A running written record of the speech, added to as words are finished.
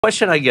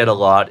Question I get a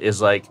lot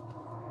is like,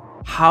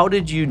 how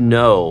did you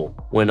know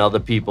when other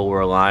people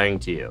were lying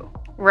to you?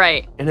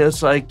 Right. And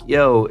it's like,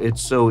 yo,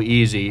 it's so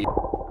easy.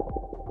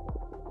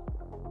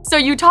 So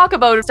you talk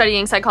about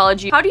studying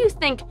psychology. How do you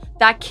think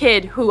that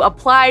kid who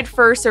applied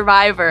for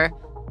Survivor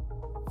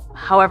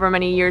however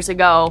many years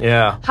ago,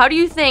 how do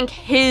you think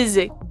his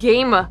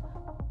game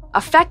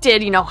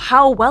affected,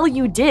 how well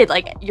you did,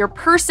 like your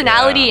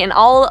personality and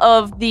all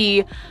of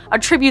the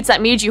attributes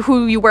that made you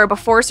who you were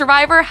before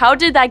Survivor? How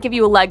did that give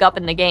you a leg up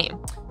in the game?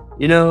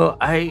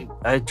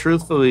 I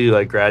truthfully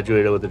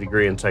graduated with a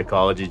degree in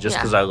psychology just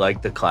because I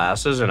like the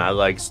classes and I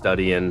like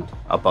studying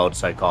about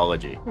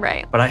psychology.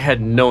 Right. But I had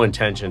no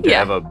intention to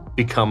ever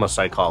become a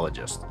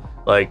psychologist.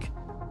 Like,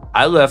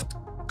 I left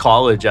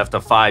college after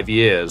 5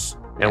 years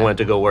and went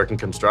to go work in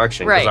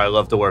construction because I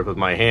love to work with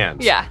my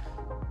hands. Yeah.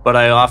 But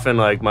I often,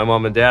 my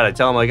mom and dad, I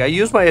tell them, I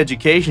use my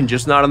education,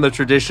 just not in the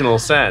traditional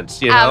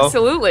sense,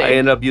 Absolutely. I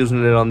end up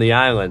using it on the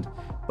island.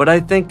 But I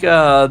think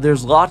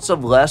there's lots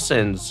of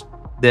lessons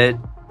that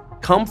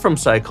come from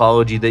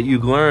psychology that you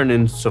learn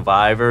in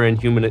Survivor and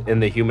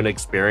in the human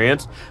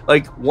experience.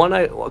 Like,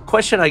 a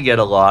question I get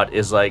a lot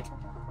is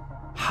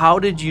how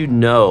did you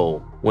know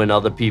when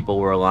other people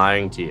were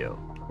lying to you?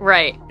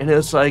 Right. And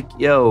it's like,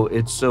 yo,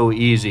 it's so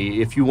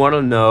easy. If you want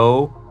to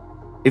know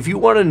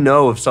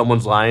if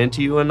someone's lying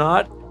to you or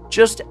not,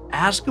 just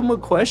ask them a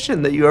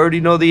question that you already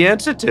know the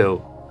answer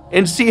to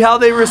and see how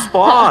they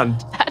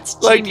respond. That's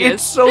genius.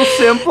 It's so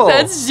simple.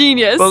 That's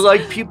genius.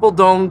 But people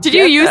don't Did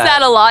you use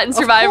that a lot in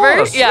Survivor? Of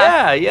course.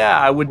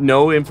 Yeah. I would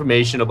know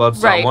information about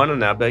someone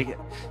and I'd be like,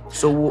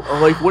 so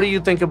what do you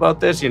think about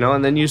this?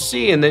 And then you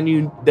see, and then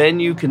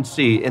you can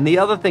see. And the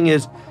other thing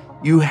is,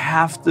 you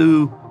have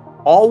to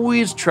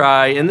always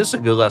try, and this is a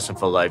good lesson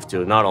for life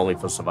too, not only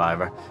for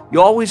Survivor.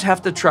 You always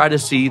have to try to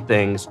see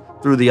things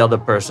through the other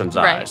person's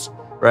eyes,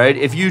 right?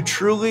 If you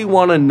truly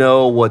want to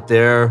know what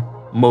their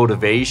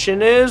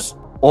motivation is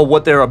or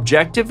what their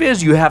objective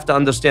is, you have to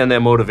understand their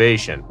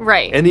motivation.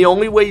 Right. And the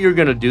only way you're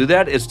going to do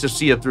that is to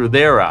see it through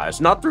their eyes,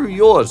 not through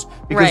yours.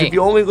 Because if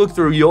you only look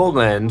through your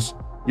lens,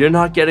 you're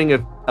not getting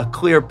a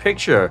clear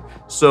picture.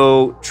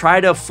 So try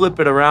to flip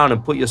it around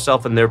and put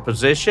yourself in their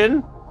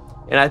position.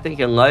 And I think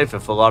in life,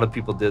 if a lot of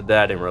people did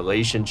that in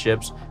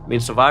relationships,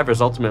 Survivor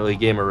is ultimately a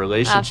game of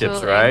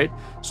relationships, right?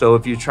 So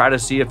if you try to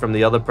see it from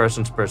the other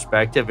person's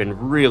perspective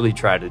and really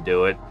try to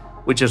do it,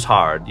 which is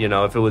hard,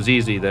 if it was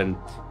easy, then,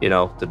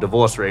 the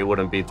divorce rate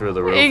wouldn't be through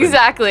the roof.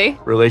 Exactly.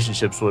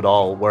 Relationships would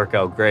all work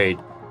out great.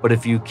 But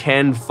if you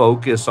can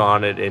focus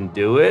on it and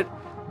do it,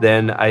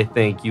 then I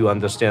think you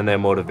understand their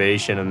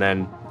motivation, and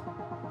then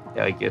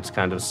it's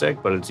kind of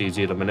sick, but it's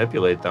easy to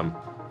manipulate them.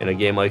 In a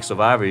game like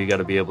Survivor, you got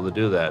to be able to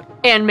do that.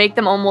 And make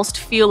them almost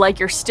feel like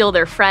you're still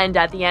their friend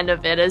at the end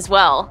of it as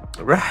well.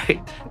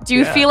 Right. Do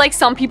you feel like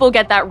some people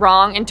get that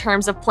wrong in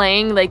terms of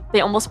playing? Like,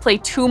 they almost play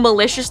too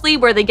maliciously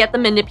where they get the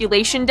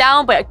manipulation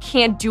down, but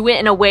can't do it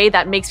in a way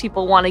that makes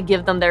people want to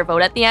give them their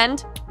vote at the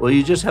end? Well,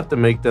 you just have to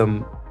make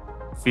them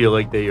feel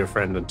like they're your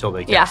friend until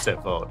they cast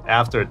that vote.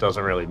 After, it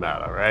doesn't really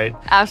matter, right?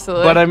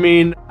 Absolutely. But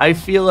I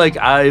feel like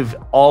I've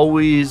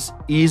always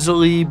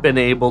easily been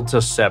able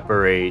to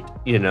separate,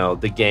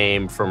 the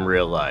game from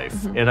real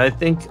life. And I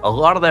think a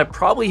lot of that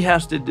probably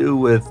has to do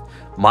with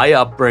my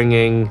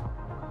upbringing,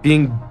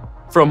 being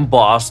from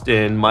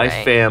Boston, my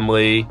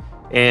family,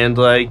 and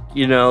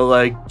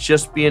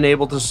just being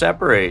able to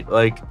separate.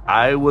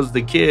 I was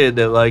the kid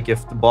that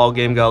if the ball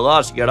game got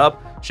lost, you got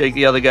up, shake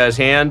the other guy's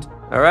hand.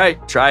 All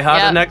right, try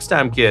harder next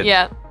time, kid.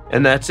 Yeah.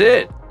 And that's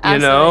it.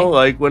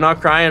 Absolutely. We're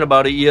not crying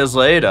about it years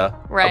later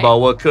about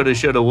what coulda,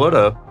 shoulda,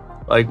 woulda.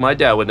 My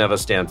dad would never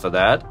stand for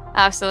that.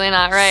 Absolutely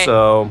not, right.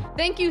 So,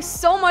 thank you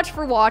so much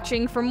for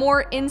watching. For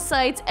more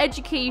insights,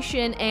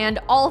 education, and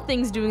all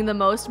things doing the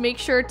most, make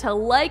sure to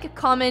like,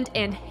 comment,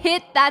 and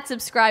hit that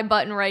subscribe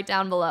button right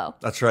down below.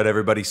 That's right,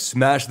 everybody.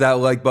 Smash that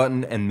like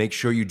button and make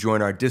sure you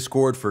join our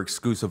Discord for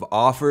exclusive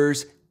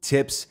offers,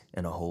 tips,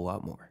 and a whole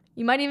lot more.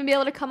 You might even be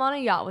able to come on a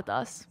yacht with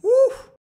us. Woo!